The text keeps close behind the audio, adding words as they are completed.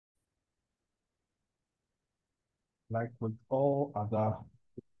like with all other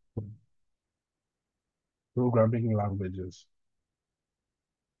programming languages,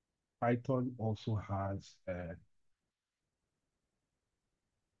 Python also has a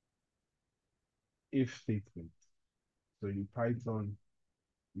if statement. So in Python,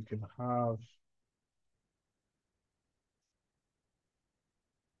 you can have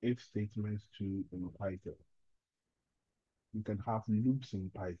if statements too in Python. You can have loops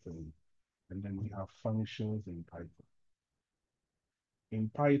in Python, and then we have functions in Python. In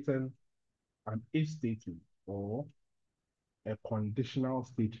Python, an if statement or a conditional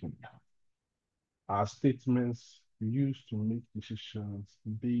statement are statements used to make decisions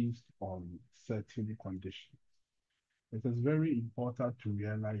based on certain conditions. It is very important to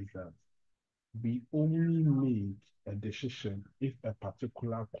realize that we only make a decision if a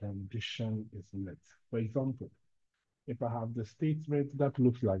particular condition is met. For example, if I have the statement that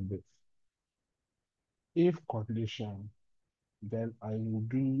looks like this, if condition, then I will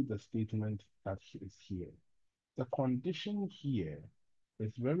do the statement that is here. The condition here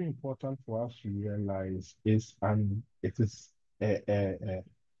is very important for us to realize it is a,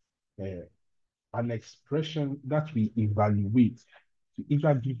 an expression that we evaluate to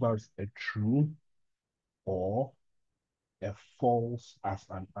either give us a true or a false as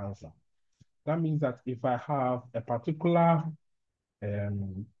an answer. That means that if I have a particular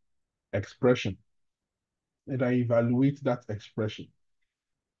expression and I evaluate that expression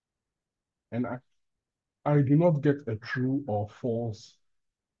and I do not get a true or false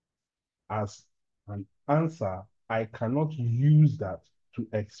as an answer, I cannot use that to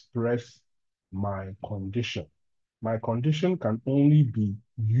express my condition. My condition can only be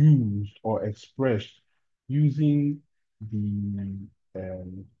used or expressed using the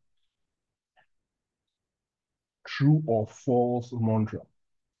true or false mantra.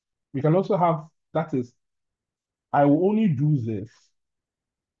 We can also have, that is, I will only do this.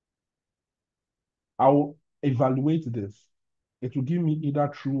 I will evaluate this. It will give me either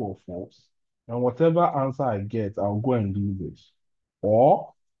true or false. And whatever answer I get, I'll go and do this.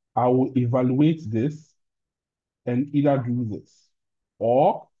 Or I will evaluate this and either do this.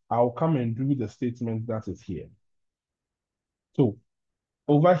 Or I'll come and do the statement that is here. So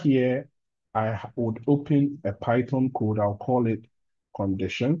over here, I would open a Python code. I'll call it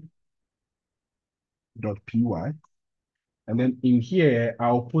condition.py. And then in here,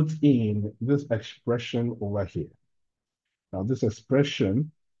 I'll put in this expression over here. Now, this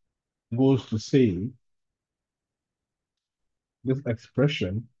expression goes to say,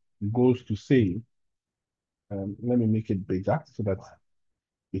 let me make it bigger so that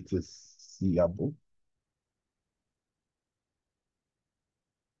it is seeable.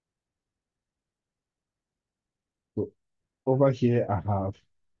 So over here, I have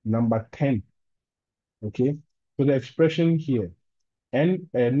number 10. Okay. So the expression here, n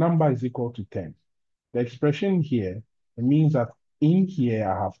number is equal to 10. The expression here, it means that in here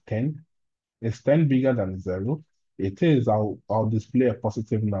I have 10. Is 10 bigger than 0? It is. I'll display a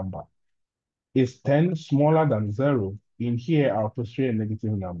positive number. Is 10 smaller than 0? In here, I'll portray a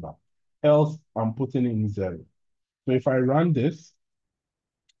negative number. Else, I'm putting in 0. So if I run this,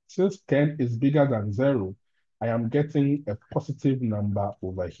 since 10 is bigger than 0, I am getting a positive number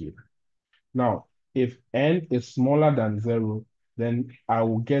over here. Now, if n is smaller than 0, then I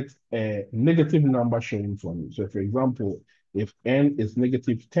will get a negative number showing for me. So for example, if n is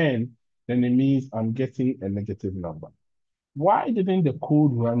negative 10, then it means I'm getting a negative number. Why didn't the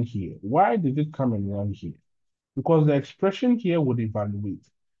code run here? Why did it come and run here? Because the expression here would evaluate.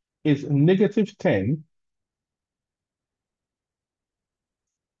 Is negative 10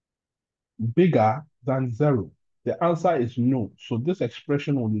 bigger than 0? The answer is no. So this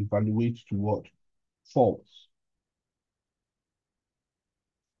expression will evaluate to what? False.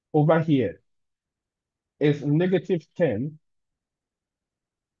 Over here, is negative 10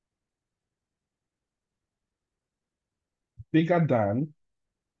 bigger than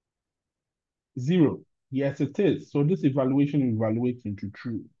 0? Yes, it is. So this evaluation evaluates into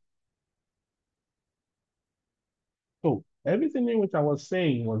true. So everything in which I was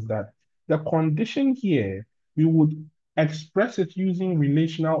saying was that the condition here, we would express it using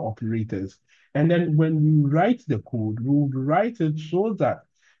relational operators. And then when we write the code, we would write it so that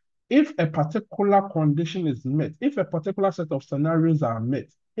if a particular condition is met, if a particular set of scenarios are met,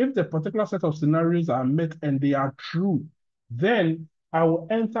 if the particular set of scenarios are met and they are true, then I will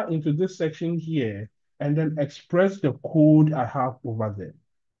enter into this section here and then express the code I have over there.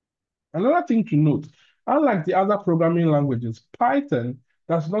 Another thing to note, unlike the other programming languages, Python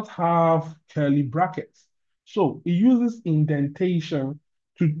does not have curly brackets. So it uses indentation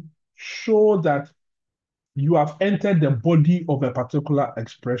to show that you have entered the body of a particular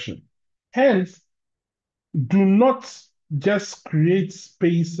expression. Hence, do not just create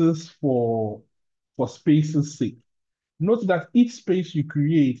spaces for space's sake. Note that each space you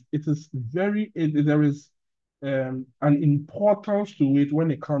create, there is an importance to it when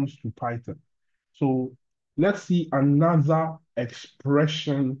it comes to Python. So let's see another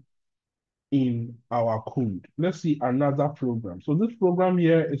expression in our code. Let's see another program. So this program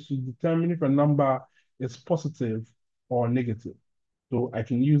here is to determine if a number is positive or negative. So I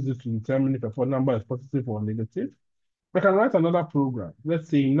can use this to determine if a number is positive or negative. I can write another program. Let's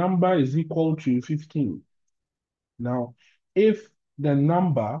say number is equal to 15. Now, if the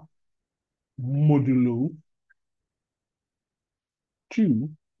number modulo 2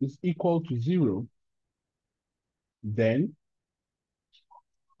 is equal to 0, then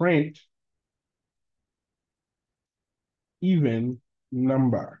print even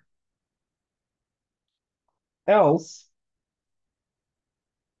number. Else,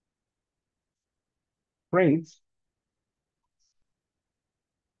 print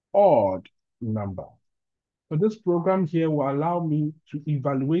odd number. So this program here will allow me to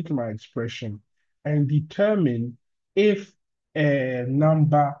evaluate my expression and determine if a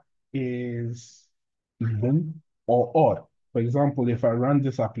number is even or odd. For example, if I run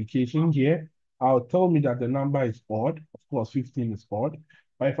this application here, I'll tell me that the number is odd. Of course, 15 is odd.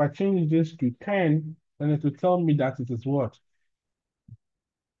 But if I change this to 10, then it will tell me that it is what?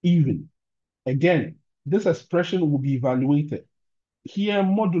 Even. Again, this expression will be evaluated. Here,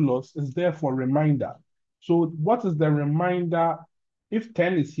 modulus is there for reminder. So what is the reminder if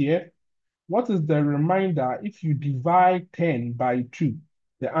 10 is here? What is the reminder if you divide 10 by 2?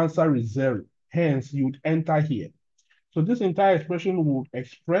 The answer is 0. Hence, you would enter here. So this entire expression would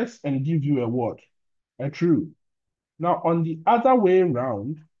express and give you a what? A true. Now, on the other way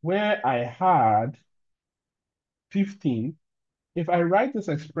around, where I had 15, if I write this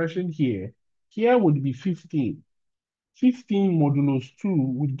expression here, here would be 15. 15 modulus 2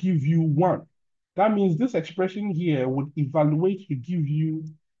 would give you 1. That means this expression here would evaluate to give you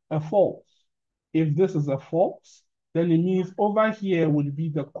a false. If this is a false, then it means over here would be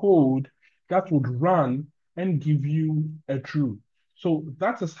the code that would run and give you a true. So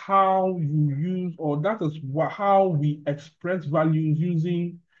that is how you use, or that is how we express values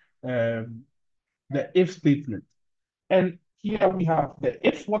using the if statement. And here we have the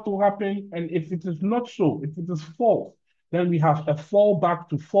if what will happen, and if it is not so, if it is false, then we have a fallback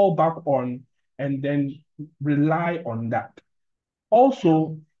to fall back on and then rely on that.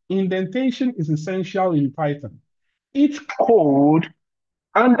 Also, indentation is essential in Python. Each code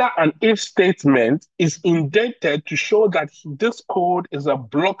under an if statement is indented to show that this code is a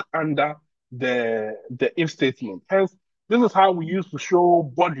block under the if statement. Hence, this is how we used to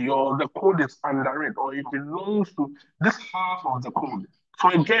show body or the code is under it or it belongs to this half of the code. So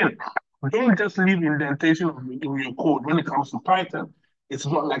again, don't just leave indentation in your code when it comes to Python. It's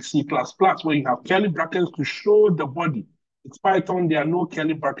not like C++ where you have curly brackets to show the body. It's Python, there are no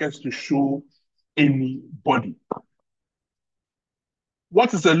curly brackets to show any body.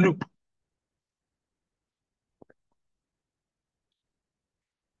 What is a loop?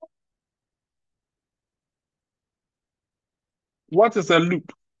 What is a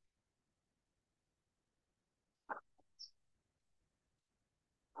loop?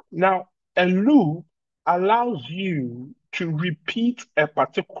 Now, a loop allows you to repeat a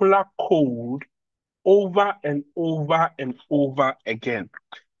particular code over and over and over again.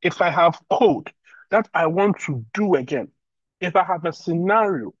 If I have code that I want to do again, if I have a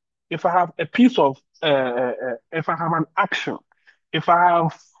scenario, if I have a piece of, if I have an action, if I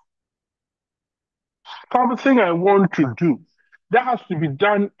have something I want to do that has to be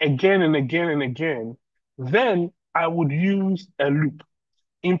done again and again and again, then I would use a loop.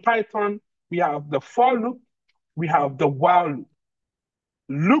 In Python, we have the for loop, we have the while loop.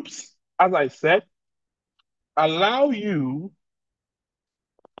 Loops, as I said, allow you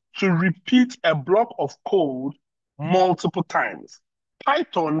to repeat a block of code multiple times.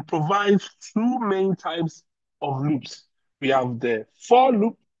 Python provides two main types of loops. We have the for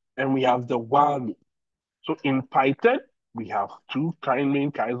loop and we have the while loop. So in Python, we have two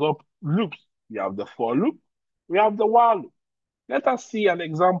main kinds of loops. We have the for loop, we have the while loop. Let us see an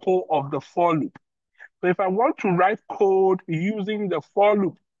example of the for loop. So if I want to write code using the for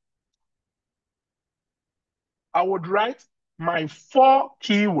loop, I would write my for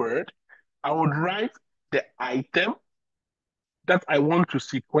keyword, I would write the item that I want to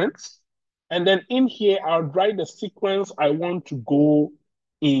sequence. And then in here, I'll write the sequence I want to go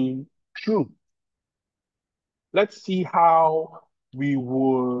in through. Let's see how we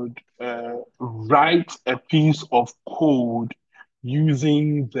would write a piece of code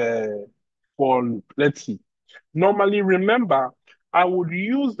using the for loop. Let's see. Normally, remember, I would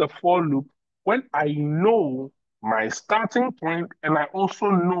use the for loop when I know my starting point and I also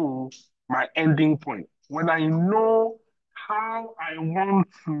know my ending point. When I know how I want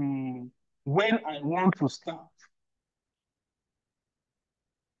to, when I want to start,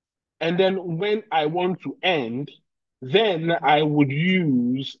 and then when I want to end, then I would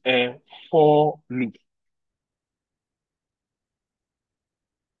use a for loop.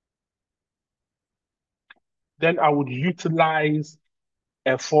 Then I would utilize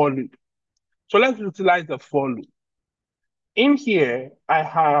a for loop. So let's utilize the for loop. In here, I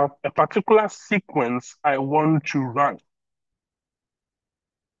have a particular sequence I want to run.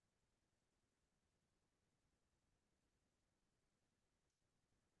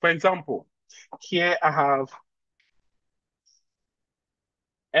 For example, here I have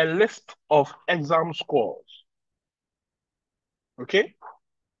a list of exam scores, okay?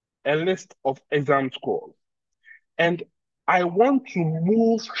 A list of exam scores. And I want to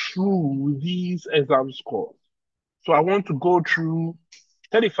move through these exam scores. So I want to go through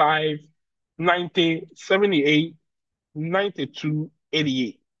 35, 90, 78, 92,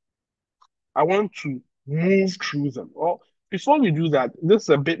 88. I want to move through them. Or before we do that, this is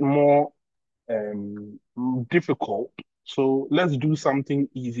a bit more um, difficult. So let's do something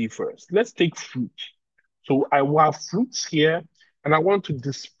easy first. Let's take fruit. So I will have fruits here, and I want to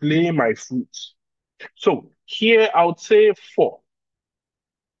display my fruits. So here I would say for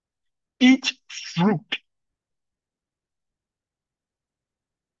each fruit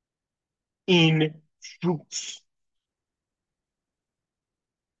in fruits.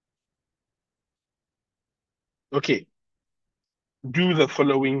 Okay, do the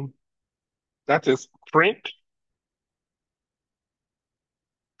following. That is print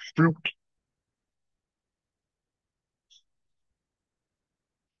fruit.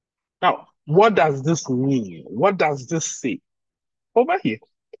 Now, what does this mean? What does this say? Over here,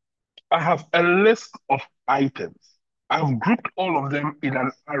 I have a list of items. I've grouped all of them in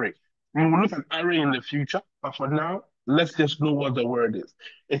an array. We will look at array in the future, but for now, let's just know what the word is.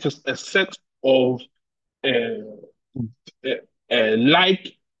 It is a set of uh,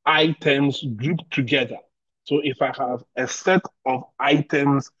 like items grouped together. So if I have a set of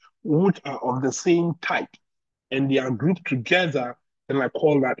items which are of the same type and they are grouped together, then I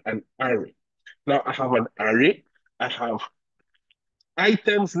call that an array. Now I have an array. I have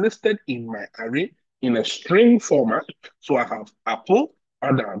items listed in my array in a string format. So I have apple,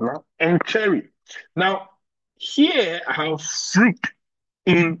 banana, and cherry. Now, here I have fruit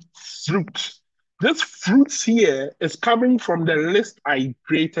in fruit. This fruits here is coming from the list I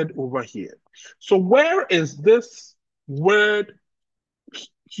created over here. So where is this word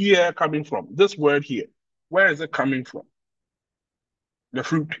here coming from? This word here. Where is it coming from? The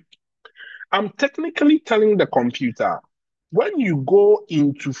fruit. I'm technically telling the computer when you go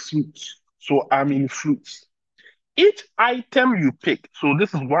into fruits, so I'm in fruits, each item you pick, so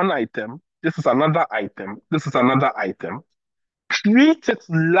this is one item, this is another item, this is another item, treat it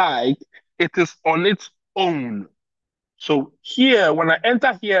like it is on its own. So here, when I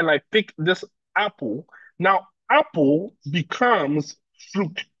enter here and I pick this apple, now apple becomes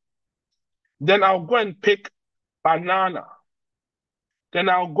fruit. Then I'll go and pick banana. Then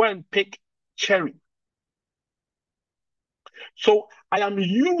I'll go and pick cherry. So I am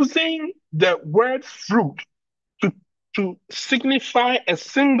using the word fruit to, to signify a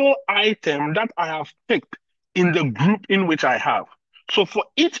single item that I have picked in the group in which I have. So for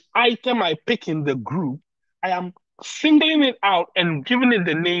each item I pick in the group, I am singling it out and giving it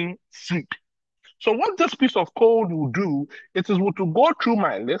the name fruit. So what this piece of code will do, it is to go through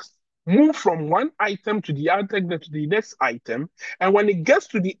my list, move from one item to the other to the next item, and when it gets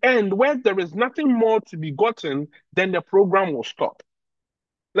to the end where there is nothing more to be gotten, then the program will stop.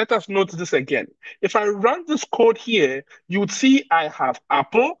 Let us note this again. If I run this code here, you would see I have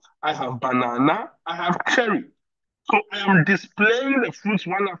apple, I have banana, I have cherry. So I am displaying the fruits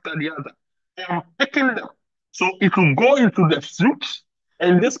one after the other. I am picking them. So it will go into the fruits.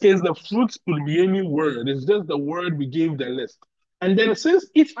 In this case, the fruits could be any word. It's just the word we gave the list. And then since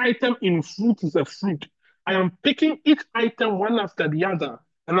each item in fruit is a fruit, I am picking each item one after the other,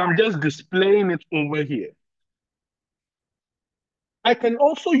 and I'm just displaying it over here. I can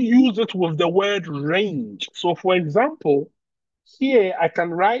also use it with the word range. So for example, here I can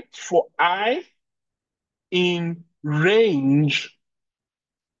write for I in range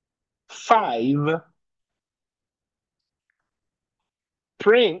 5,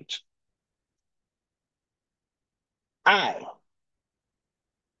 print I.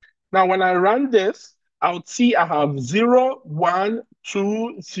 Now, when I run this, I'll see I have 0, 1,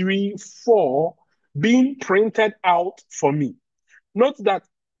 2, 3, 4 being printed out for me. Note that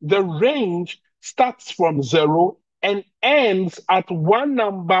the range starts from 0 and ends at one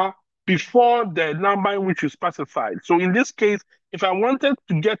number before the number in which you specified. So in this case, if I wanted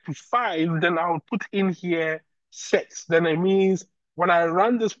to get to 5, then I'll put in here 6. Then it means when I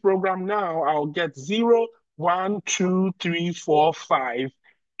run this program now, I'll get 0, 1, 2, 3, 4, 5,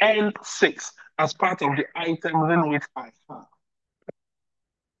 and 6 as part of the items in which I have.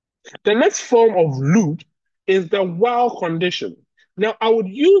 The next form of loop is the while condition. Now, I would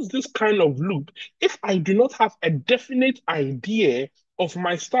use this kind of loop if I do not have a definite idea of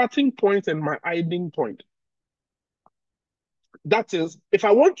my starting point and my ending point. That is, if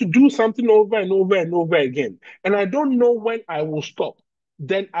I want to do something over and over and over again, and I don't know when I will stop,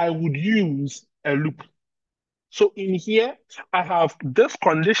 then I would use a loop. So in here, I have this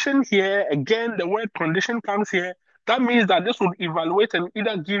condition here. Again, the word condition comes here. That means that this will evaluate and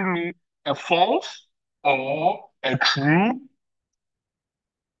either give me a false or a true.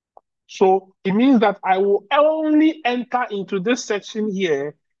 So it means that I will only enter into this section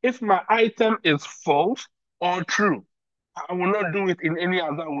here if my item is false or true. I will not do it in any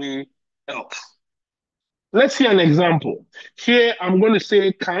other way else. Let's see an example. Here, I'm going to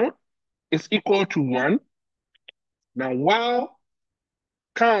say count is equal to 1. Now, while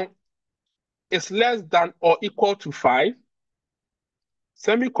count is less than or equal to 5,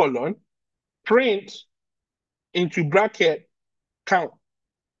 semicolon, print into bracket count.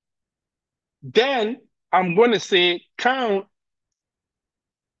 Then I'm going to say count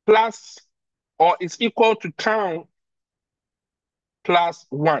plus or is equal to count plus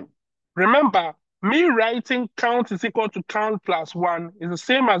 1. Remember, me writing count is equal to count plus 1 is the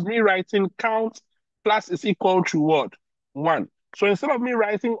same as me writing count plus is equal to what? 1. So instead of me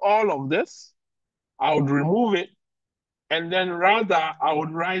writing all of this, I would remove it, and then rather I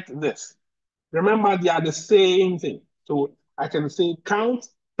would write this. Remember, they are the same thing. So I can say count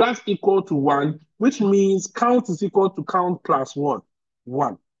plus equal to 1, which means count is equal to count plus what?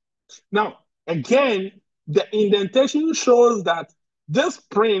 1. Now, again, the indentation shows that this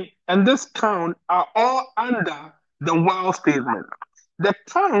print and this count are all under the while statement. The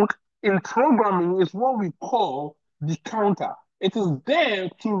count in programming is what we call the counter. It is there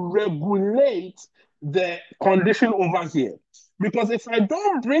to regulate the condition over here. Because if I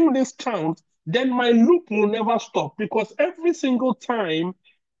don't bring this count, then my loop will never stop because every single time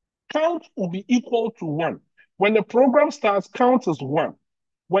count will be equal to 1. When the program starts, count is 1.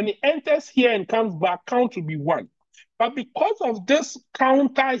 When it enters here and comes back, count will be 1. But because of this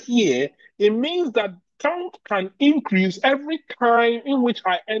counter here, it means that count can increase every time in which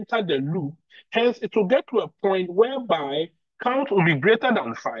I enter the loop. Hence, it will get to a point whereby count will be greater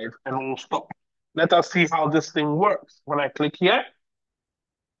than 5 and will stop. Let us see how this thing works. When I click here,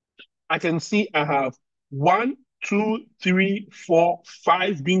 I can see I have 1, 2, 3, 4,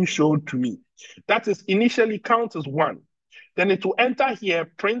 5 being shown to me. That is initially count as 1. Then it will enter here,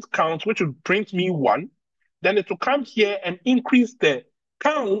 print count, which will print me 1. Then it will come here and increase the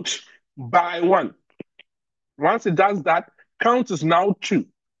count by 1. Once it does that, count is now 2.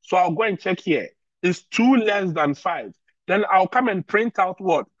 So I'll go and check here. Is 2 less than 5? Then I'll come and print out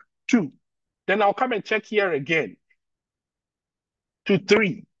what? 2. Then I'll come and check here again to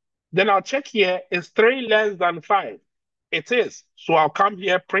 3. Then I'll check here, is 3 less than 5? It is. So I'll come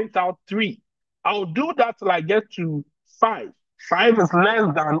here, print out 3. I'll do that till I get to 5. 5 is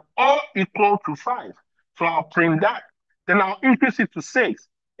less than or equal to 5. So I'll print that. Then I'll increase it to 6.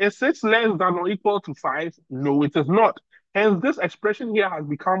 Is 6 less than or equal to 5? No, it is not. Hence, this expression here has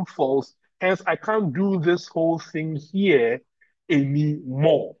become false. Hence, I can't do this whole thing here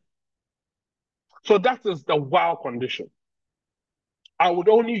anymore. So that is the while condition. I would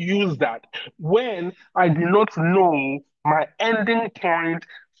only use that when I do not know my ending point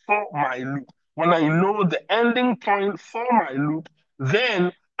for my loop. When I know the ending point for my loop,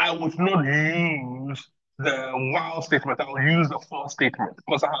 then I would not use the while statement. I will use the for statement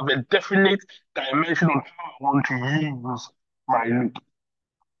because I have a definite dimension on how I want to use my loop.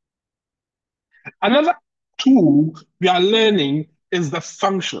 Another tool we are learning is the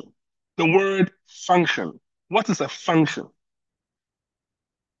function. The word function. What is a function?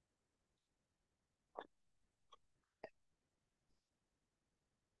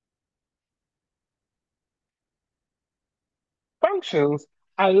 Functions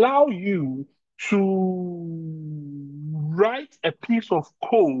allow you to write a piece of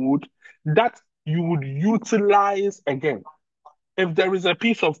code that you would utilize again. If there is a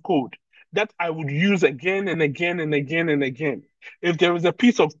piece of code that I would use again and again and again and again, if there is a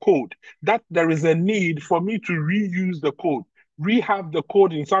piece of code that there is a need for me to reuse the code, rehab the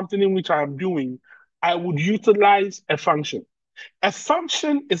code in something in which I am doing, I would utilize a function. A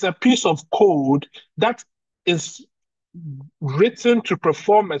function is a piece of code that is written to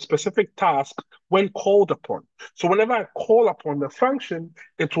perform a specific task when called upon. So whenever I call upon the function,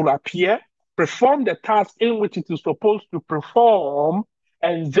 it will appear, perform the task in which it is supposed to perform,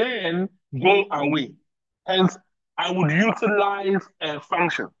 and then go away. Hence, I would utilize a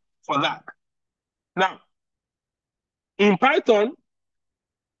function for that. Now, in Python,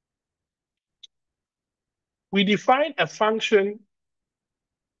 we define a function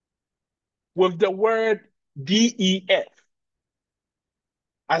with the word def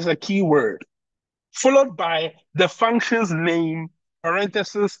as a keyword, followed by the function's name,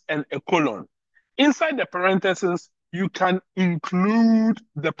 parenthesis, and a colon. Inside the parentheses, you can include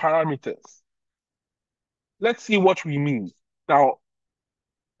the parameters. Let's see what we mean. Now,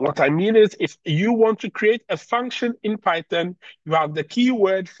 what I mean is if you want to create a function in Python, you have the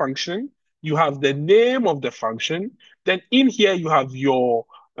keyword function, you have the name of the function, then in here you have your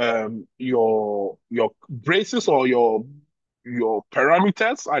braces or your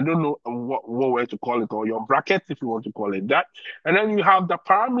parameters. I don't know what way to call it, or your brackets if you want to call it that. And then you have the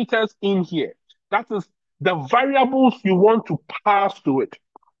parameters in here. That is the variables you want to pass to it.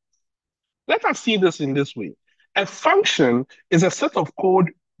 Let us see this in this way. A function is a set of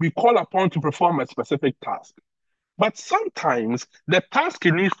code we call upon to perform a specific task. But sometimes the task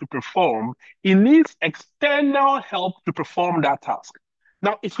it needs to perform, it needs external help to perform that task.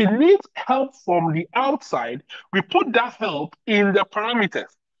 Now, if it needs help from the outside, we put that help in the parameters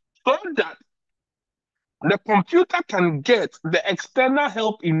so that the computer can get the external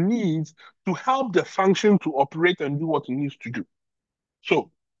help it needs to help the function to operate and do what it needs to do.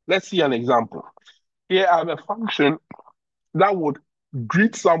 So let's see an example. Here I have a function that would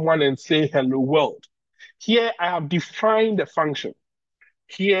greet someone and say hello world. Here I have defined the function.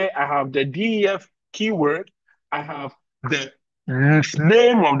 Here I have the def keyword. I have the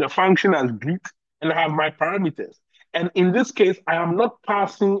name of the function as greet, and I have my parameters. And in this case, I am not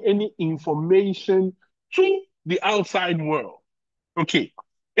passing any information to the outside world. Okay.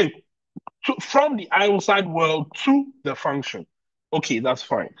 From the outside world to the function. Okay, that's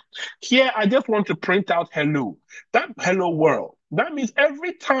fine. Here, I just want to print out hello. That hello world. That means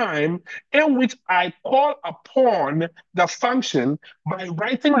every time in which I call upon the function by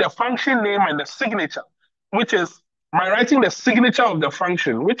writing the function name and the signature, which is by writing the signature of the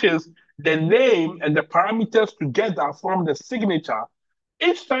function, which is the name and the parameters together form the signature.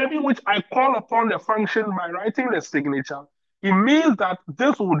 Each time in which I call upon the function by writing the signature, it means that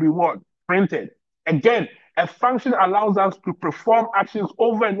this would be what? Printed. Again, a function allows us to perform actions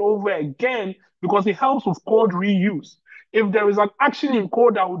over and over again because it helps with code reuse. If there is an action in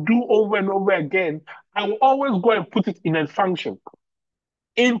code I will do over and over again, I will always go and put it in a function.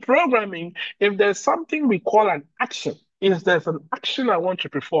 In programming, if there's something we call an action, if there's an action I want to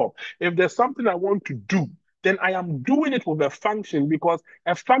perform, if there's something I want to do, then I am doing it with a function because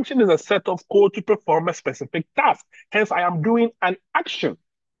a function is a set of code to perform a specific task. Hence, I am doing an action.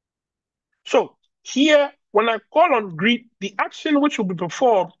 So here, when I call on greet, the action which will be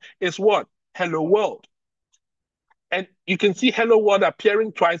performed is what? Hello world. And you can see hello world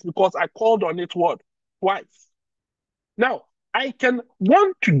appearing twice because I called on it what? Twice. Now, I can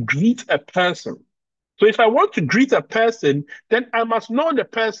want to greet a person. So if I want to greet a person, then I must know the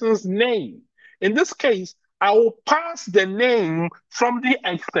person's name. In this case, I will pass the name from the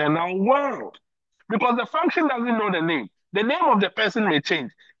external world because the function doesn't know the name. The name of the person may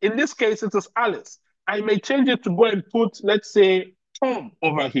change. In this case, it is Alice. I may change it to go and put, let's say, Tom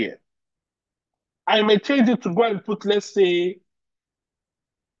over here. I may change it to go and put, let's say,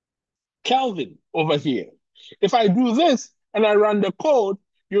 Kelvin over here. If I do this and I run the code,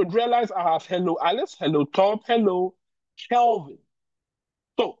 you'd realize I have hello Alice, hello Tom, hello Kelvin.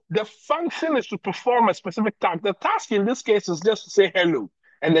 So the function is to perform a specific task. The task in this case is just to say hello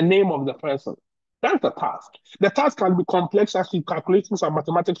and the name of the person. That's the task. The task can be complex, actually calculating some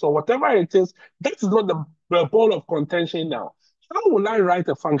mathematics or whatever it is. That is not the ball of contention now. How will I write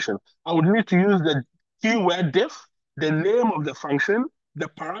a function? I would need to use the keyword diff, the name of the function, the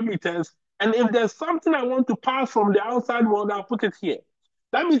parameters, and if there's something I want to pass from the outside world, I'll put it here.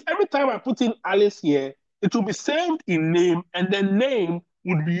 That means every time I put in Alice here, it will be saved in name, and the name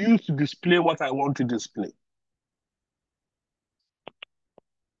would be used to display what I want to display.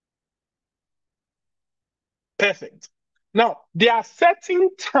 Perfect. Now, there are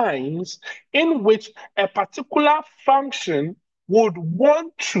certain times in which a particular function would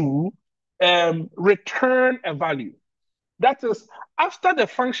want to return a value. That is, after the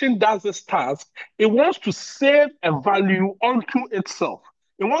function does this task, it wants to save a value onto itself.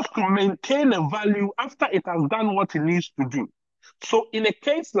 It wants to maintain a value after it has done what it needs to do. So in a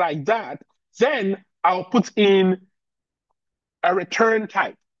case like that, then I'll put in a return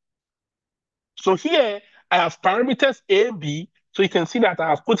type. So here I have parameters A, B. So you can see that I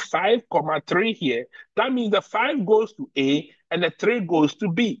have put 5, 3 here. That means the 5 goes to A and the 3 goes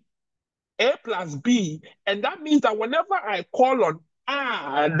to B. A plus B. And that means that whenever I call on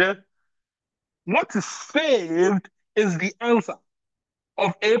add, what is saved is the answer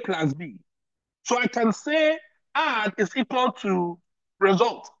of A plus B. So I can say add is equal to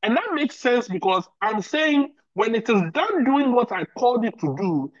result. And that makes sense because I'm saying when it is done doing what I called it to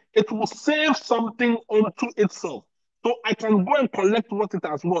do, it will save something onto itself. So I can go and collect what it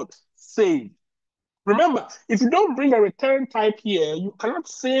has what? Saved. Remember, if you don't bring a return type here, you cannot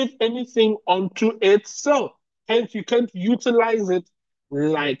save anything onto itself. Hence, you can't utilize it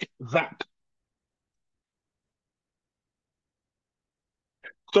like that.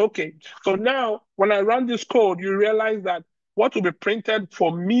 So, okay. So now when I run this code, you realize that what will be printed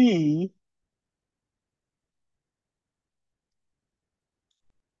for me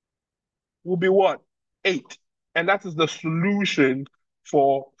will be what? 8. And that is the solution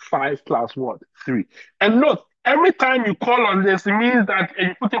for 5 plus what? 3. And note, every time you call on this, it means that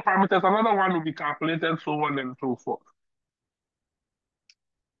you put in parameters, another one will be calculated, so on and so forth.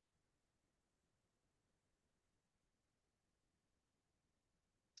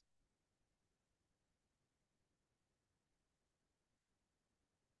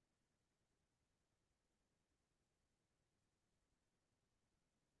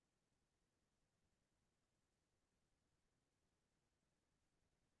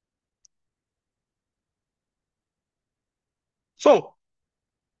 So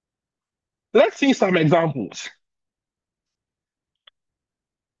let's see some examples.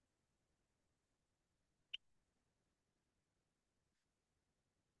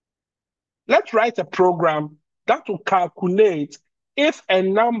 Let's write a program that will calculate if a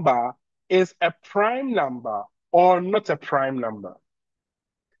number is a prime number or not a prime number.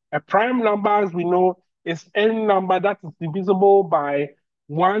 A prime number, as we know, is any number that is divisible by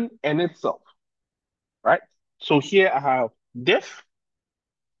 1 and itself, right? So here I have diff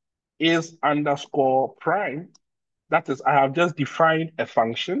is underscore prime. That is, I have just defined a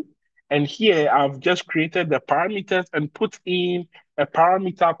function. And here I've just created the parameters and put in a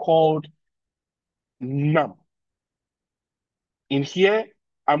parameter called num. In here,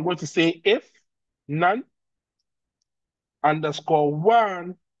 I'm going to say if none underscore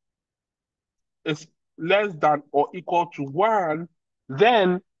 1 is less than or equal to 1,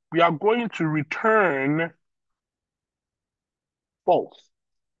 then we are going to return false.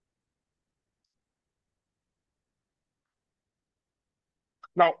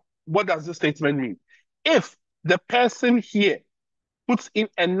 Now, what does this statement mean? If the person here puts in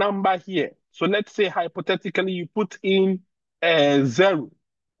a number here, so let's say hypothetically you put in a 0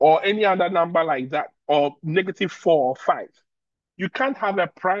 or any other number like that, or -4 or 5, you can't have a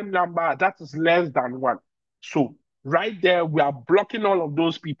prime number that is less than 1. So right there, we are blocking all of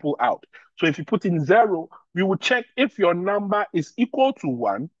those people out. So if you put in 0, we will check if your number is equal to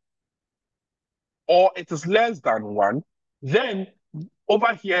 1 or it is less than 1. Then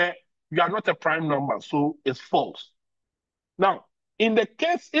over here, you are not a prime number, so it's false. Now, in the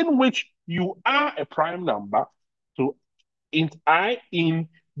case in which you are a prime number, so int I in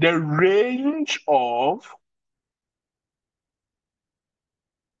the range of,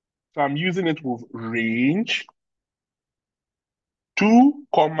 so I'm using it with range 2,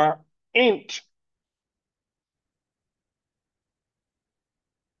 int.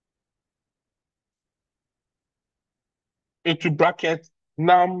 Into bracket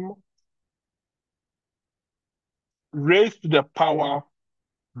num raised to the power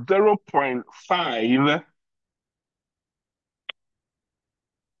 0.5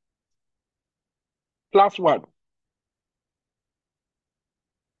 plus 1.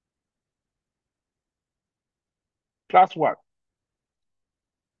 Plus 1.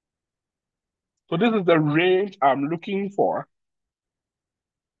 So this is the range I'm looking for.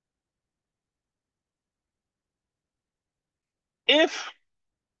 If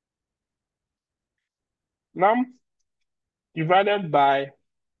num divided by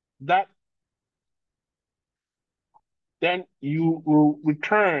that, then you will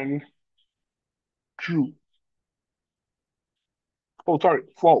return true. Oh, sorry,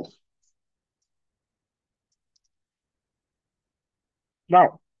 false.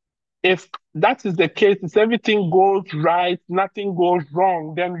 Now, if that is the case, if everything goes right, nothing goes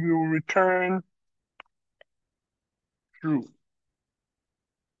wrong, then you return true.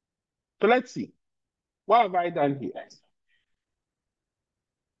 So let's see. What have I done here?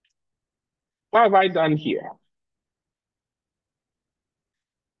 What have I done here?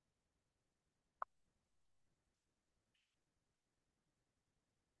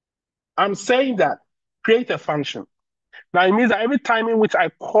 I'm saying that create a function. Now it means that every time in which I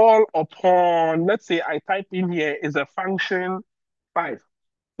call upon, let's say I type in here is a function 5.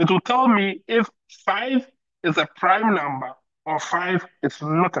 It will tell me if 5 is a prime number or 5 is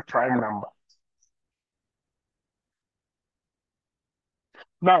not a prime number.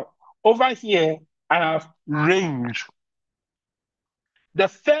 Now, over here, I have range. The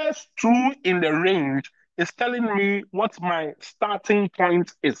first two in the range is telling me what my starting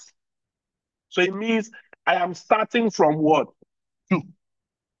point is. So it means I am starting from what? 2.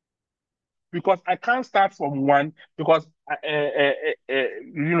 Because I can't start from 1 because,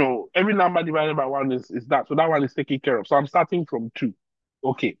 every number divided by 1 is that. So that one is taken care of. So I'm starting from 2.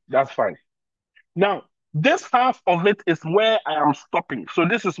 Okay, that's fine. Now, this half of it is where I am stopping. So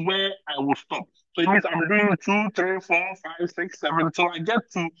this is where I will stop. So it means I'm doing 2, 3, 4, 5, 6, 7 till I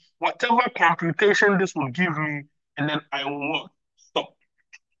get to whatever computation this will give me, and then I will stop.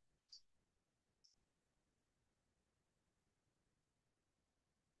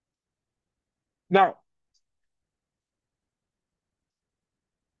 Now,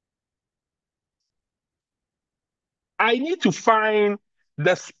 I need to find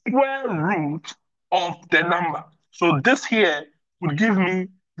the square root of the number. So this here would give me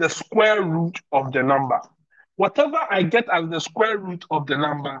the square root of the number. Whatever I get as the square root of the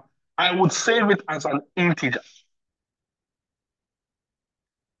number, I would save it as an integer.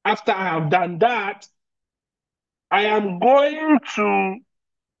 After I have done that, I am going to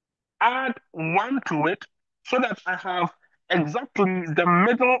add 1 to it so that I have exactly the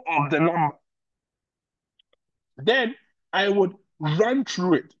middle of the number. Then I would run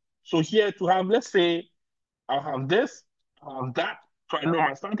through it. So here to have, let's say, I'll have this, I'll have that. So I know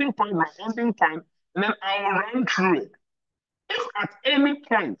my starting point, my ending point, and then I will run through it. If at any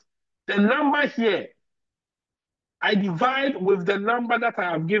point the number here I divide with the number that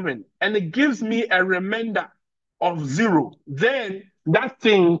I have given, and it gives me a remainder of 0, then that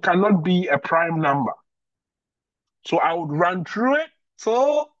thing cannot be a prime number. So I would run through it.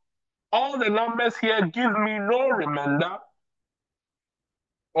 So all the numbers here give me no remainder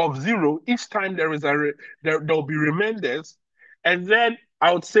of 0. Each time there'll be remainders, and then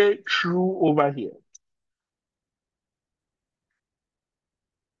I would say true over here.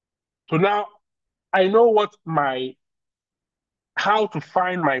 So now I know how to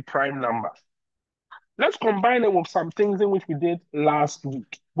find my prime number. Let's combine it with some things in which we did last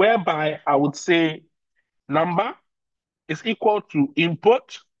week, whereby I would say number is equal to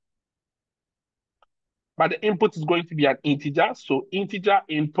input, but the input is going to be an integer. So integer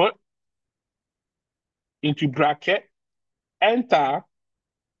input into bracket, enter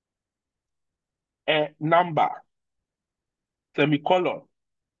a number, semicolon.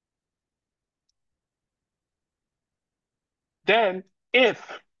 Then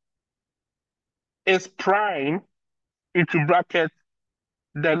if is prime into bracket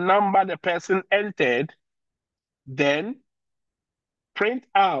the number the person entered, then print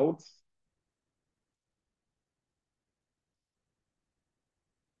out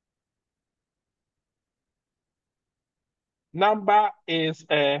number is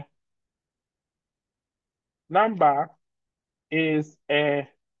a number is a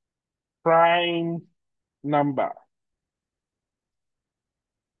prime number.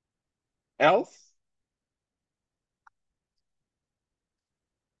 Else,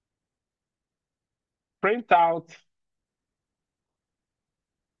 print out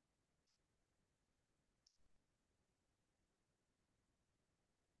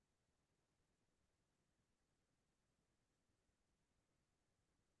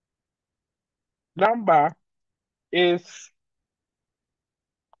number is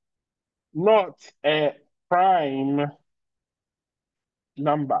not a prime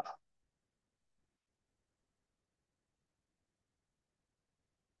number.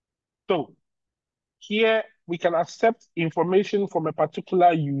 So here we can accept information from a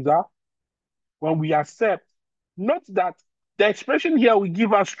particular user. When we accept, note that the expression here will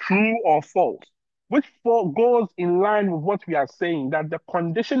give us true or false, which goes in line with what we are saying, that the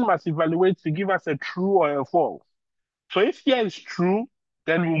condition must evaluate to give us a true or a false. So if here is true,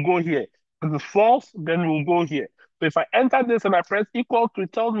 then we'll go here. If it's false, then we'll go here. So if I enter this and I press equal to,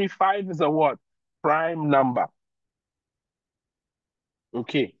 it tells me 5 is a what? Prime number.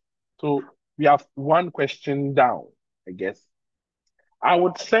 Okay, so we have one question down, I guess. I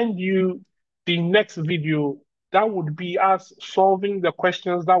would send you the next video that would be us solving the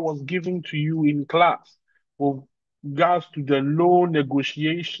questions that was given to you in class with regards to the loan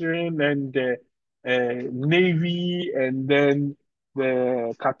negotiation and the Navy and then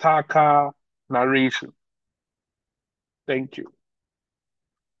the Kataka narration. Thank you.